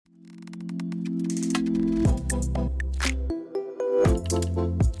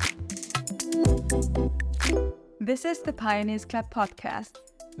This is the Pioneers Club podcast,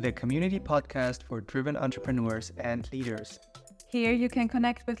 the community podcast for driven entrepreneurs and leaders. Here you can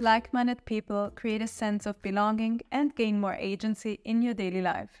connect with like-minded people, create a sense of belonging, and gain more agency in your daily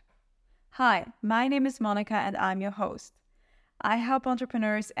life. Hi, my name is Monica and I'm your host. I help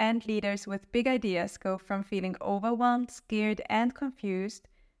entrepreneurs and leaders with big ideas go from feeling overwhelmed, scared, and confused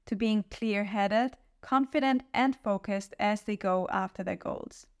to being clear-headed, confident, and focused as they go after their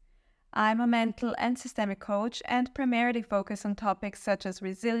goals. I'm a mental and systemic coach and primarily focus on topics such as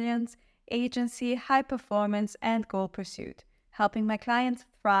resilience, agency, high performance, and goal pursuit, helping my clients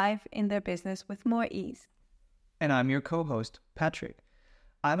thrive in their business with more ease. And I'm your co-host, Patrick.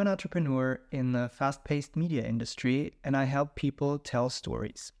 I'm an entrepreneur in the fast-paced media industry, and I help people tell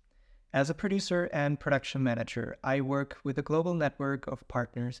stories. As a producer and production manager, I work with a global network of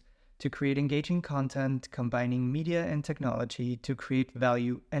partners to create engaging content, combining media and technology to create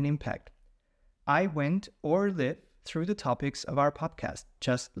value and impact. I went or live through the topics of our podcast,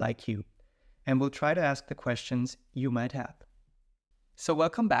 just like you, and will try to ask the questions you might have. So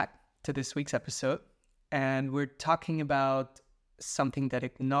welcome back to this week's episode, and we're talking about something that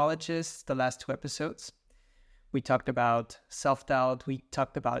acknowledges the last two episodes. We talked about self-doubt, we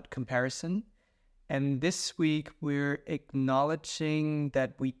talked about comparison, and this week we're acknowledging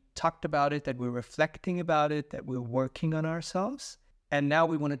that we talked about it, that we're reflecting about it, that we're working on ourselves. And now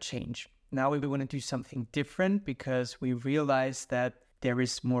we want to change. Now we want to do something different because we realize that there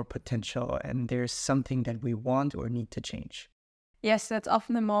is more potential and there's something that we want or need to change. Yes, that's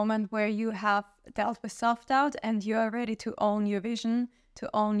often the moment where you have dealt with self-doubt and you are ready to own your vision, to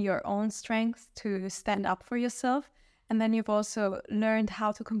own your own strengths, to stand up for yourself. And then you've also learned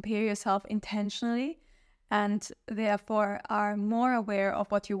how to compare yourself intentionally and therefore are more aware of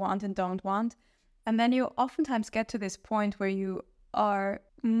what you want and don't want. And then you oftentimes get to this point where you are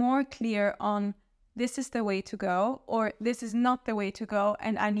more clear on this is the way to go or this is not the way to go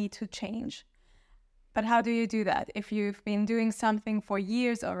and I need to change. But how do you do that? If you've been doing something for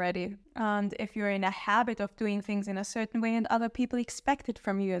years already and if you're in a habit of doing things in a certain way and other people expect it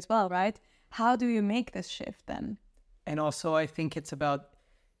from you as well, right? How do you make this shift then? And also I think it's about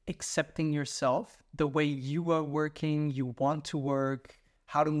accepting yourself, the way you are working, you want to work,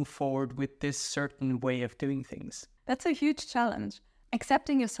 how to move forward with this certain way of doing things. That's a huge challenge.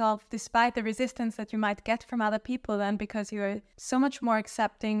 Accepting yourself despite the resistance that you might get from other people then, because you're so much more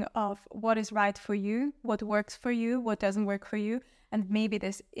accepting of what is right for you, what works for you, what doesn't work for you. And maybe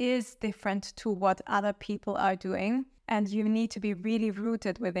this is different to what other people are doing. And you need to be really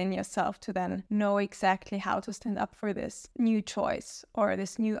rooted within yourself to then know exactly how to stand up for this new choice or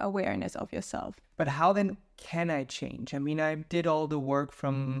this new awareness of yourself. But how then can I change? I mean, I did all the work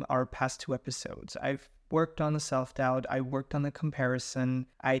from our past two episodes. I've worked on the self-doubt. I worked on the comparison.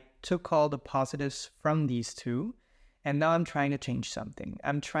 I took all the positives from these two. And now I'm trying to change something.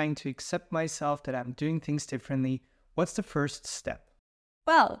 I'm trying to accept myself that I'm doing things differently. What's the first step?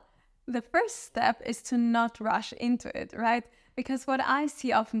 Well, the first step is to not rush into it, right? Because what I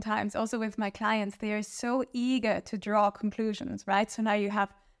see oftentimes also with my clients, they are so eager to draw conclusions, right? So now you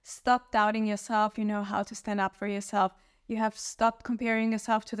have stopped doubting yourself, you know how to stand up for yourself. You have stopped comparing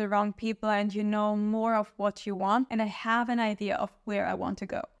yourself to the wrong people and you know more of what you want. And I have an idea of where I want to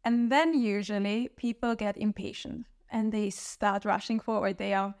go. And then usually people get impatient and they start rushing forward.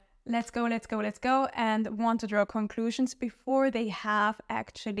 They are let's go, and want to draw conclusions before they have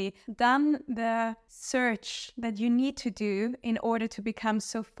actually done the search that you need to do in order to become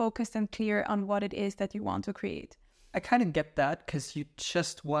so focused and clear on what it is that you want to create. I kind of get that because you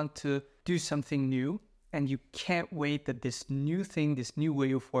just want to do something new and you can't wait that this new thing, this new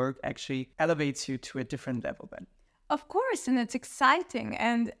way of work actually elevates you to a different level then. Of course, and it's exciting.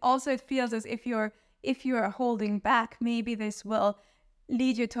 And also it feels as if you're holding back, maybe this will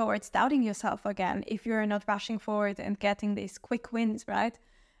lead you towards doubting yourself again if you're not rushing forward and getting these quick wins, right?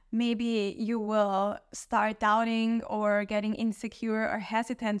 Maybe you will start doubting or getting insecure or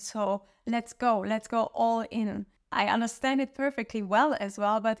hesitant. So let's go all in. I understand it perfectly well as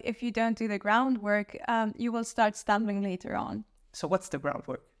well, but if you don't do the groundwork, you will start stumbling later on. So what's the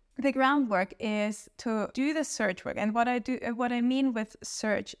groundwork? The groundwork is to do the search work. And what I mean with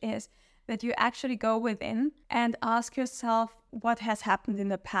search is that you actually go within and ask yourself what has happened in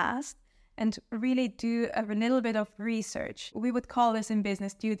the past and really do a little bit of research. We would call this in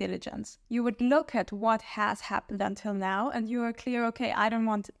business due diligence. You would look at what has happened until now and you are clear, okay, I don't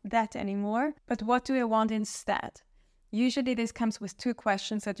want that anymore, but what do I want instead? Usually this comes with two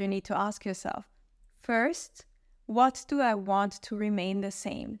questions that you need to ask yourself. First, what do I want to remain the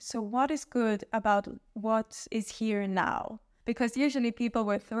same? So what is good about what is here now? Because usually people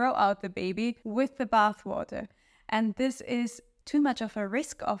will throw out the baby with the bathwater. And this is too much of a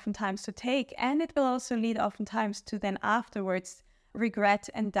risk oftentimes to take. And it will also lead oftentimes to then afterwards regret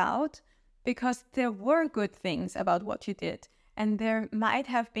and doubt, because there were good things about what you did. And there might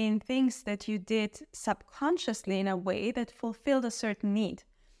have been things that you did subconsciously in a way that fulfilled a certain need.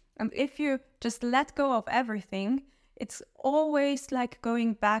 And if you just let go of everything, it's always like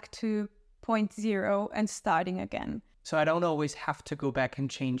going back to point zero and starting again. So I don't always have to go back and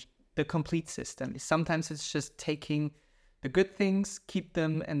change the complete system. Sometimes it's just taking the good things, keep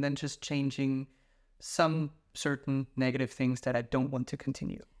them, and then just changing some certain negative things that I don't want to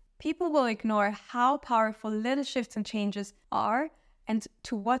continue. People will ignore how powerful little shifts and changes are and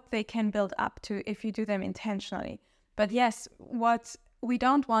to what they can build up to if you do them intentionally. But yes, what we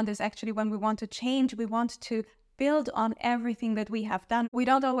don't want is actually when we want to change, we want to build on everything that we have done. We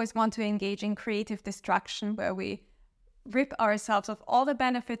don't always want to engage in creative destruction where we rip ourselves of all the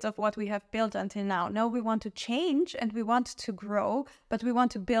benefits of what we have built until now. No, we want to change and we want to grow, but we want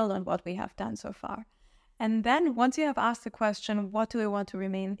to build on what we have done so far. And then once you have asked the question, what do I want to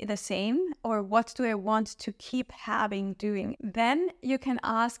remain the same, or what do I want to keep doing? Then you can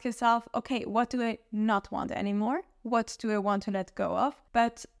ask yourself, okay, what do I not want anymore? What do I want to let go of?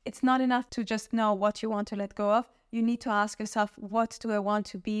 But it's not enough to just know what you want to let go of. You need to ask yourself, what do I want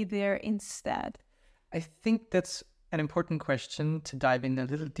to be there instead? I think that's an important question to dive in a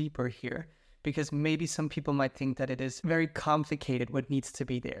little deeper here, because maybe some people might think that it is very complicated what needs to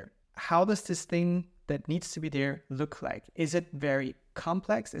be there. How does this thing that needs to be there look like? Is it very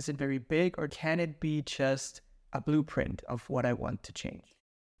complex? Is it very big? Or can it be just a blueprint of what I want to change?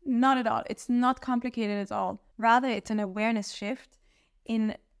 Not at all. It's not complicated at all. Rather, it's an awareness shift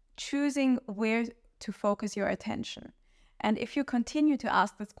in choosing where to focus your attention. And if you continue to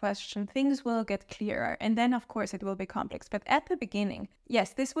ask this question, things will get clearer. And then, of course, it will be complex. But at the beginning,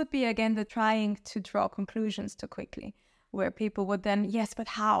 yes, this would be, again, the trying to draw conclusions too quickly, where people would then, yes, but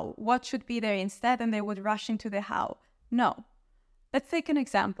how? What should be there instead? And they would rush into the how. No. Let's take an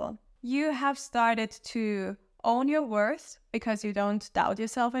example. You have started to own your worth because you don't doubt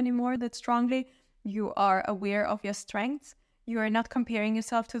yourself anymore that strongly. You are aware of your strengths. You are not comparing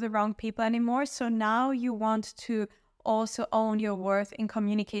yourself to the wrong people anymore. So now you want to also own your worth in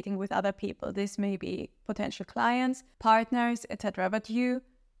communicating with other people. This may be potential clients, partners, etc. But you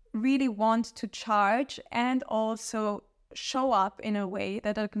really want to charge and also show up in a way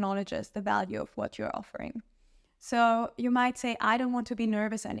that acknowledges the value of what you're offering. So you might say, I don't want to be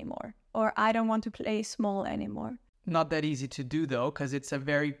nervous anymore, or I don't want to play small anymore. Not that easy to do though, because it's a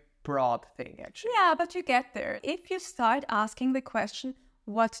very broad thing actually. Yeah, but you get there. If you start asking the question,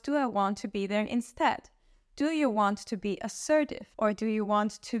 what do I want to be there instead? Do you want to be assertive, or do you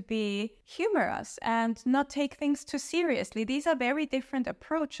want to be humorous and not take things too seriously? These are very different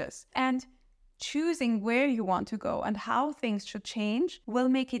approaches. And choosing where you want to go and how things should change will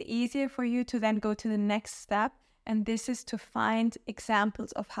make it easier for you to then go to the next step. And this is to find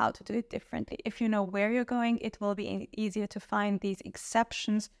examples of how to do it differently. If you know where you're going, it will be easier to find these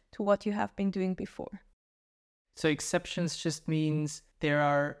exceptions to what you have been doing before. So exceptions just means there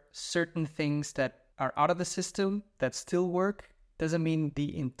are certain things that are out of the system that still work. Doesn't mean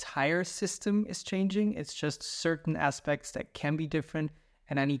the entire system is changing. It's just certain aspects that can be different.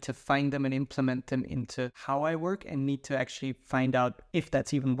 And I need to find them and implement them into how I work, and need to actually find out if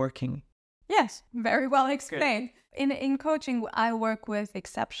that's even working. Yes, very well explained. In coaching, I work with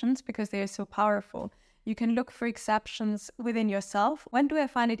exceptions because they are so powerful. You can look for exceptions within yourself. When do I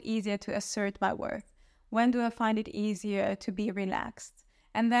find it easier to assert my worth? When do I find it easier to be relaxed?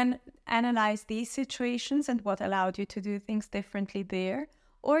 And then analyze these situations and what allowed you to do things differently there.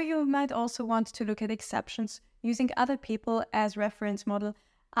 Or you might also want to look at exceptions using other people as reference model,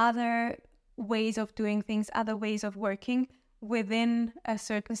 other ways of doing things, other ways of working within a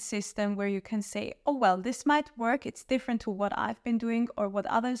certain system where you can say, oh, well, this might work. It's different to what I've been doing or what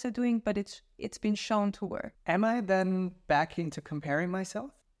others are doing, but it's been shown to work. Am I then back into comparing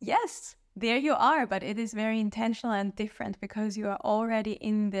myself? Yes, there you are, but it is very intentional and different because you are already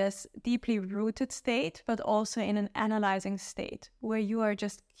in this deeply rooted state, but also in an analyzing state where you are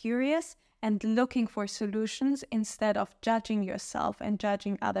just curious and looking for solutions instead of judging yourself and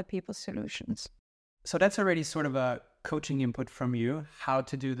judging other people's solutions. So that's already sort of a coaching input from you, how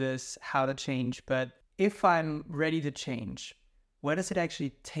to do this, how to change. But if I'm ready to change, what does it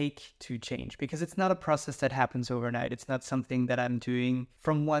actually take to change? Because it's not a process that happens overnight. It's not something that I'm doing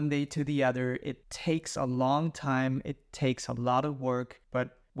from one day to the other. It takes a long time. It takes a lot of work.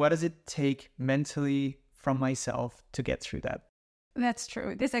 But what does it take mentally from myself to get through that? That's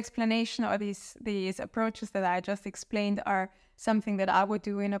true. This explanation or these approaches that I just explained are something that I would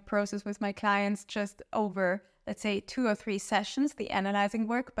do in a process with my clients just over, let's say 2 or 3 sessions, the analyzing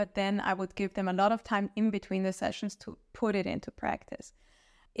work, but then I would give them a lot of time in between the sessions to put it into practice.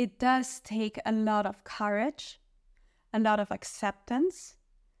 It does take a lot of courage, a lot of acceptance,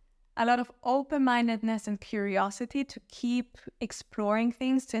 a lot of open-mindedness and curiosity to keep exploring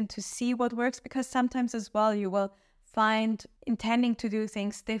things and to see what works, because sometimes as well you will find intending to do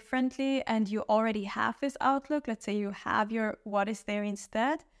things differently and you already have this outlook. Let's say you have your what is there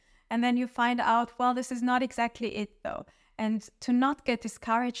instead, and then you find out, well, this is not exactly it though. And to not get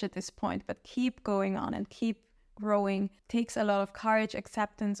discouraged at this point, but keep going on and keep growing takes a lot of courage,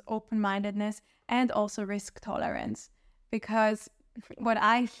 acceptance, open-mindedness, and also risk tolerance. Because what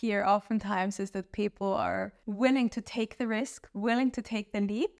I hear oftentimes is that people are willing to take the risk, willing to take the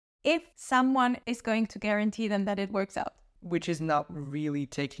leap, if someone is going to guarantee them that it works out. Which is not really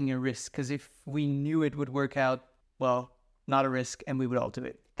taking a risk, because if we knew it would work out, well, not a risk, and we would all do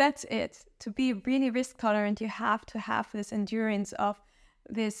it. That's it. To be really risk tolerant, you have to have this endurance of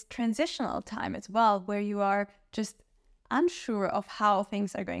this transitional time as well, where you are just unsure of how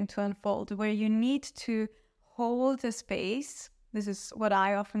things are going to unfold, where you need to hold the space. This is what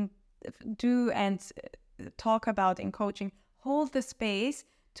I often do and talk about in coaching. Hold the space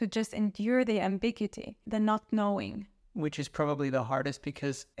to just endure the ambiguity, the not knowing. Which is probably the hardest,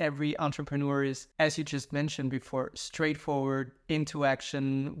 because every entrepreneur is, as you just mentioned before, straightforward, into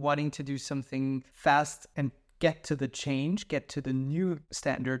action, wanting to do something fast and get to the change, get to the new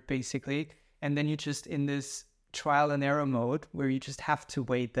standard, basically. And then you're just in this trial and error mode where you just have to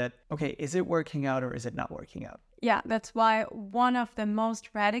wait that, okay, is it working out or is it not working out? Yeah, that's why one of the most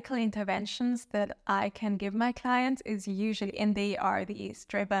radical interventions that I can give my clients is usually, and they are these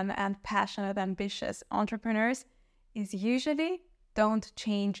driven and passionate, ambitious entrepreneurs, is usually don't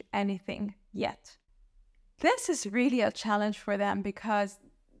change anything yet. This is really a challenge for them, because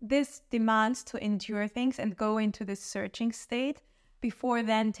this demands to endure things and go into this searching state before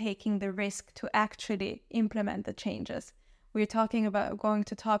then taking the risk to actually implement the changes. We're going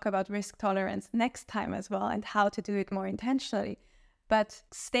to talk about risk tolerance next time as well, and how to do it more intentionally. But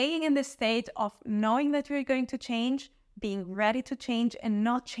staying in the state of knowing that we're going to change, being ready to change and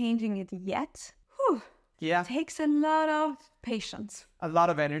not changing it yet, takes a lot of patience. A lot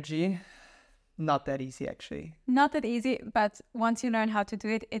of energy. Not that easy, actually. Not that easy, but once you learn how to do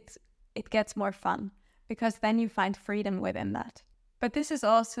it, it gets more fun, because then you find freedom within that. But this is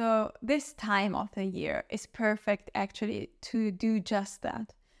also, this time of the year is perfect actually to do just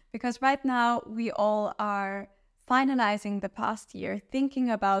that. Because right now we all are finalizing the past year, thinking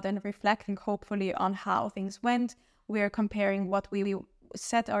about and reflecting hopefully on how things went. We're comparing what we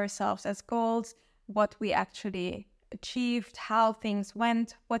set ourselves as goals, what we actually achieved, how things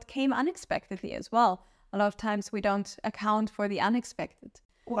went, what came unexpectedly as well. A lot of times we don't account for the unexpected.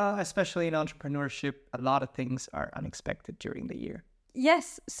 Well, especially in entrepreneurship, a lot of things are unexpected during the year.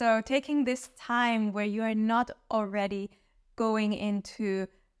 Yes, so taking this time where you are not already going into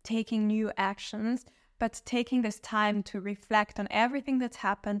taking new actions, but taking this time to reflect on everything that's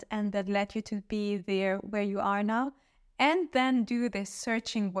happened and that led you to be there where you are now, and then do this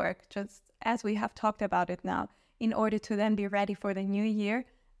searching work, just as we have talked about it now, in order to then be ready for the new year.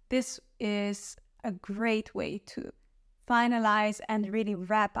 This is a great way to finalize and really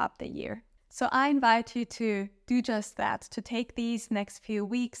wrap up the year. So I invite you to do just that, to take these next few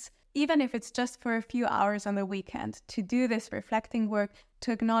weeks, even if it's just for a few hours on the weekend, to do this reflecting work,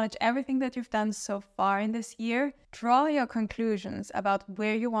 to acknowledge everything that you've done so far in this year, draw your conclusions about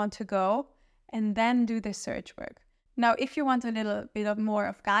where you want to go, and then do the search work. Now, if you want a little bit of more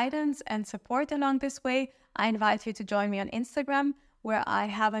of guidance and support along this way, I invite you to join me on Instagram, where I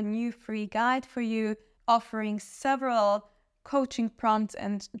have a new free guide for you, offering several coaching prompts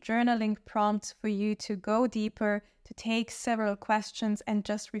and journaling prompts for you to go deeper, to take several questions and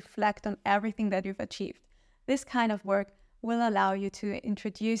just reflect on everything that you've achieved. This kind of work will allow you to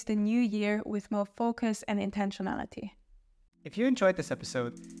introduce the new year with more focus and intentionality. If you enjoyed this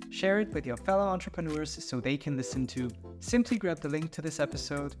episode, share it with your fellow entrepreneurs so they can listen too. Simply grab the link to this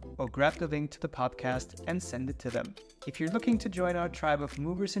episode or grab the link to the podcast and send it to them. If you're looking to join our tribe of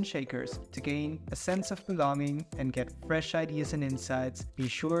movers and shakers to gain a sense of belonging and get fresh ideas and insights, be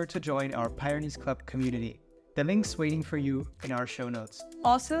sure to join our Pioneers Club community. The link's waiting for you in our show notes.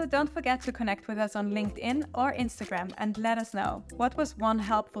 Also, don't forget to connect with us on LinkedIn or Instagram and let us know what was one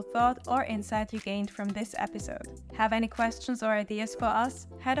helpful thought or insight you gained from this episode. Have any questions or ideas for us?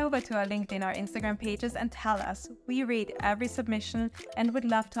 Head over to our LinkedIn or Instagram pages and tell us. We read every submission and would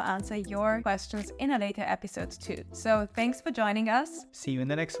love to answer your questions in a later episode too. So thanks for joining us. See you in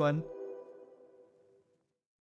the next one.